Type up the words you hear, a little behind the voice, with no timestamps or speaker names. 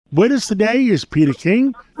With us today is Peter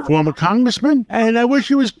King, former congressman, and I wish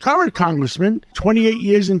he was current congressman, 28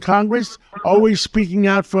 years in Congress, always speaking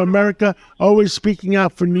out for America, always speaking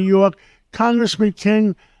out for New York. Congressman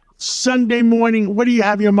King, Sunday morning, what do you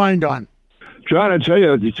have your mind on? John, I tell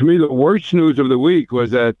you, to me, the worst news of the week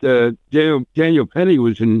was that Daniel Penny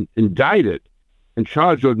was indicted and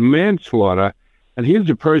charged with manslaughter. And here's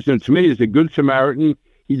a person, to me, is a good Samaritan.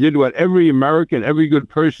 He did what every American, every good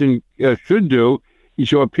person should do. He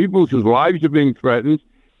saw people whose lives are being threatened.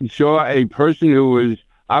 He saw a person who was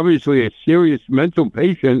obviously a serious mental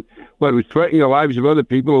patient, but was threatening the lives of other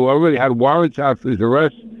people who already had warrants out for his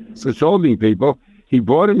arrest for assaulting people. He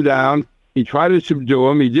brought him down. He tried to subdue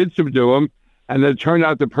him. He did subdue him. And then it turned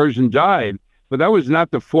out the person died. But that was not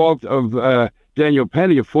the fault of Daniel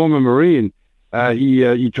Penny, a former Marine.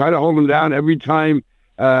 He tried to hold him down every time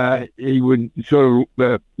he would sort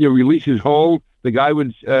of release his hold. The guy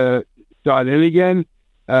would start in again.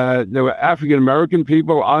 There were African American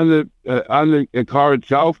people on the car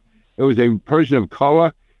itself. There was a person of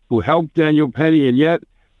color who helped Daniel Penny, and yet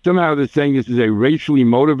somehow they're saying this is a racially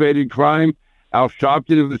motivated crime. Al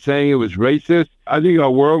Sharpton was saying it was racist. I think our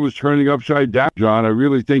world was turning upside down, John. I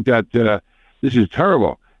really think that this is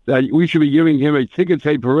terrible. That we should be giving him a ticker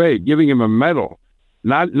tape parade, giving him a medal,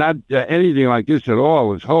 not anything like this at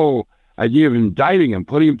all. This whole idea of indicting him,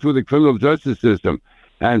 putting him through the criminal justice system,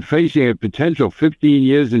 and facing a potential 15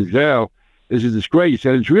 years in jail is a disgrace.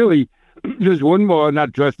 And it's really just one more,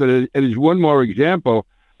 not just that, it is one more example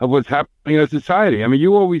of what's happening in our society. I mean,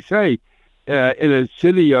 you always say, in a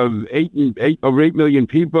city of 8 million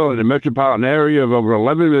people, in a metropolitan area of over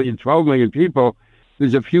 11 million, 12 million people,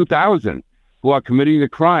 there's a few thousand who are committing the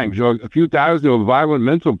crimes, or a few thousand who are violent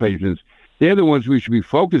mental patients. They're the ones we should be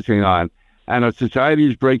focusing on. And our society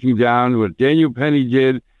is breaking down. What Daniel Penny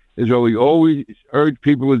did is what we always urge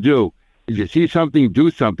people to do. If you see something,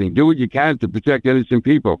 do something. Do what you can to protect innocent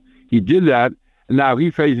people. He did that, and now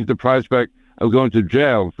he faces the prospect of going to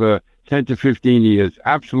jail for 10 to 15 years.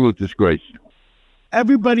 Absolute disgrace.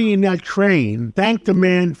 Everybody in that train thanked the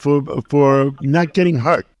man for not getting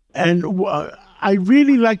hurt. And I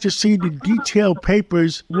really like to see the detailed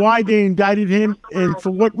papers, why they indicted him and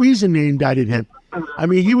for what reason they indicted him. I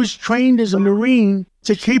mean, he was trained as a Marine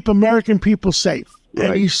to keep American people safe. Right.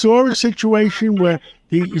 And he saw a situation where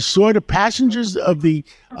he saw the passengers of the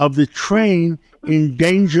train in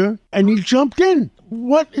danger, and he jumped in.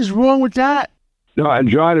 What is wrong with that? No, and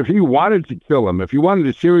John, if he wanted to kill him, if he wanted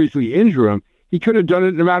to seriously injure him, he could have done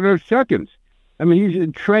it in a matter of seconds. I mean, he's a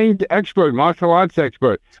trained expert, martial arts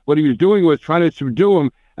expert. What he was doing was trying to subdue him,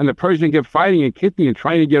 and the person kept fighting and kicking and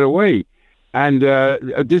trying to get away. And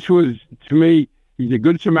this was, to me, he's a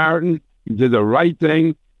good Samaritan. He did the right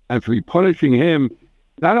thing. And for punishing him,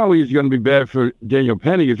 not only is it going to be bad for Daniel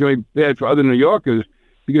Penny, it's going to be bad for other New Yorkers,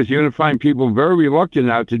 because you're going to find people very reluctant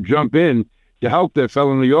now to jump in to help their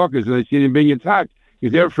fellow New Yorkers, and they see them being attacked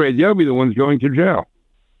because they're afraid they'll be the ones going to jail.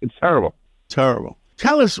 It's terrible. Terrible.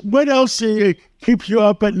 Tell us, what else keeps you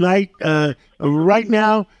up at night? Right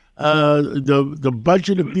now, the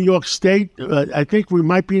budget of New York State, I think we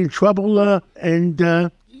might be in trouble,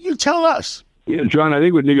 and you tell us. Yeah, John, I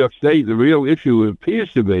think with New York State, the real issue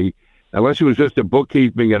appears to be, unless it was just a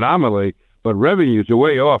bookkeeping anomaly, but revenues are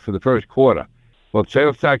way off for the first quarter. Well,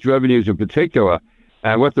 sales tax revenues in particular.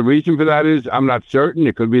 And what the reason for that is, I'm not certain.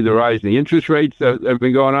 It could be the rise in the interest rates that have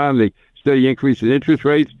been going on, the steady increase in interest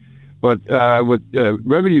rates. But with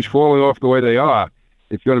revenues falling off the way they are,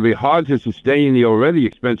 it's going to be hard to sustain the already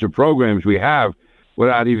expensive programs we have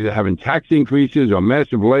without either having tax increases or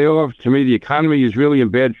massive layoffs. To me, the economy is really in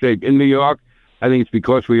bad shape in New York. I think it's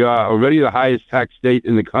because we are already the highest tax state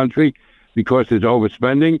in the country, because there's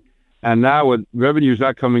overspending. And now with revenues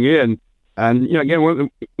not coming in, and, again,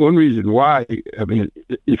 one reason why, I mean,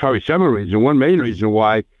 there's probably several reasons. One main reason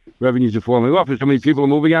why revenues are falling off is so many people are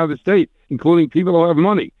moving out of the state, including people who have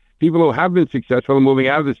money. People who have been successful in moving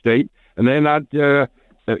out of the state, and they're not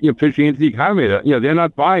pitching into the economy. They're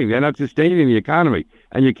not buying. They're not sustaining the economy,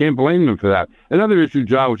 and you can't blame them for that. Another issue,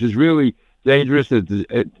 John, which is really dangerous,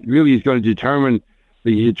 it really is going to determine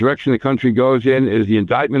the direction the country goes in, is the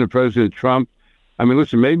indictment of President Trump. I mean,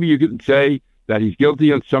 listen, maybe you could say that he's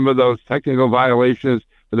guilty on some of those technical violations,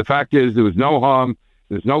 but the fact is there was no harm,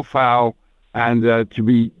 there's no foul, and to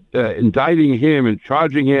be indicting him and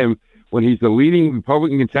charging him when he's the leading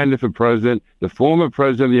Republican contender for president, the former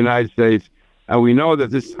president of the United States, and we know that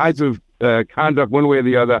this type of conduct, one way or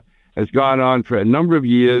the other, has gone on for a number of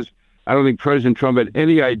years. I don't think President Trump had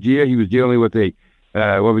any idea he was dealing with what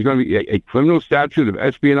was going to be a criminal statute of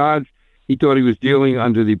espionage. He thought he was dealing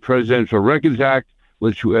under the Presidential Records Act,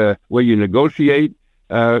 which where you negotiate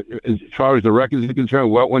as far as the records are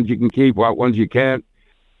concerned, what ones you can keep, what ones you can't,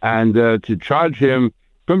 and to charge him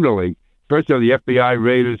criminally. First to have the FBI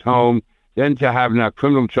raid his home, then to have now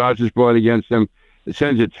criminal charges brought against him. It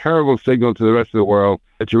sends a terrible signal to the rest of the world.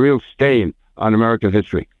 It's a real stain on American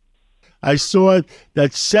history. I saw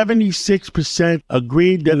that 76%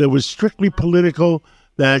 agreed that it was strictly political,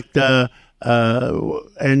 that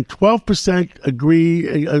and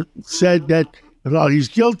 12% said that he's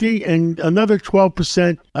guilty, and another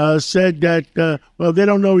 12% said that, they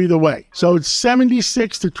don't know either way. So it's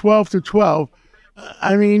 76 to 12 to 12.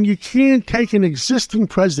 I mean, you can't take an existing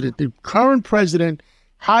president, the current president,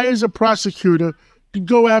 hires a prosecutor to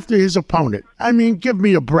go after his opponent. I mean, give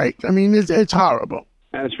me a break. I mean, it's horrible.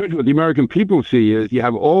 And especially what the American people see is you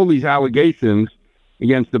have all these allegations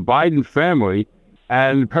against the Biden family,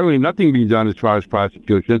 and apparently nothing being done as far as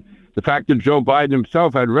prosecution. The fact that Joe Biden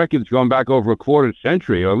himself had records going back over a quarter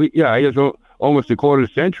century, or he has almost a quarter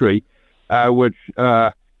century, which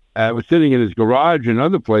was sitting in his garage and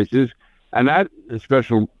other places, and that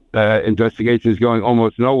special investigation is going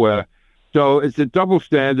almost nowhere. So it's a double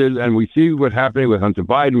standard, and we see what's happening with Hunter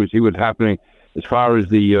Biden. We see what's happening as far as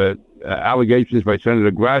the allegations by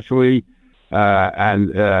Senator Grassley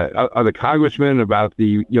and other congressmen about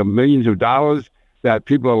the millions of dollars that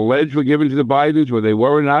people allege were given to the Bidens, whether they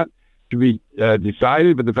were or not, to be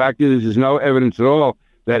decided. But the fact is, there's no evidence at all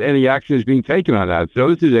that any action is being taken on that. So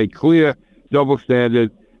this is a clear double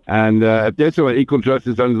standard. And if there's no equal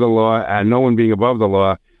justice under the law and no one being above the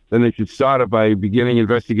law, then they should start by beginning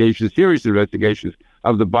investigations, serious investigations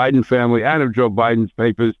of the Biden family and of Joe Biden's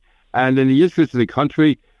papers. And in the interest of the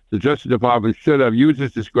country, the Justice Department should have used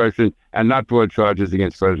its discretion and not brought charges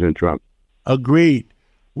against President Trump. Agreed.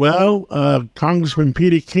 Well, Congressman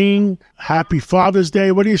Peter King, happy Father's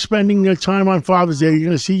Day. What are you spending your time on Father's Day? You're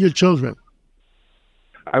going to see your children.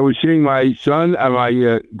 I was seeing my son and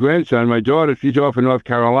my grandson. My daughter, she's off in North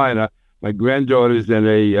Carolina. My granddaughter's in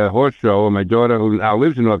a horse show, and my daughter, who now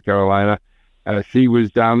lives in North Carolina,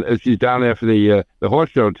 she's down there for the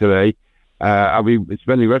horse show today. I'll be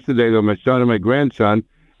spending the rest of the day with my son and my grandson.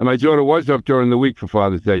 And my daughter was up during the week for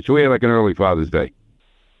Father's Day, so we had like an early Father's Day.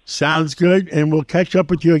 Sounds good, and we'll catch up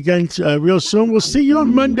with you again real soon. We'll see you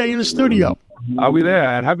on Monday in the studio. I'll be there,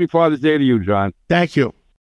 and happy Father's Day to you, John. Thank you.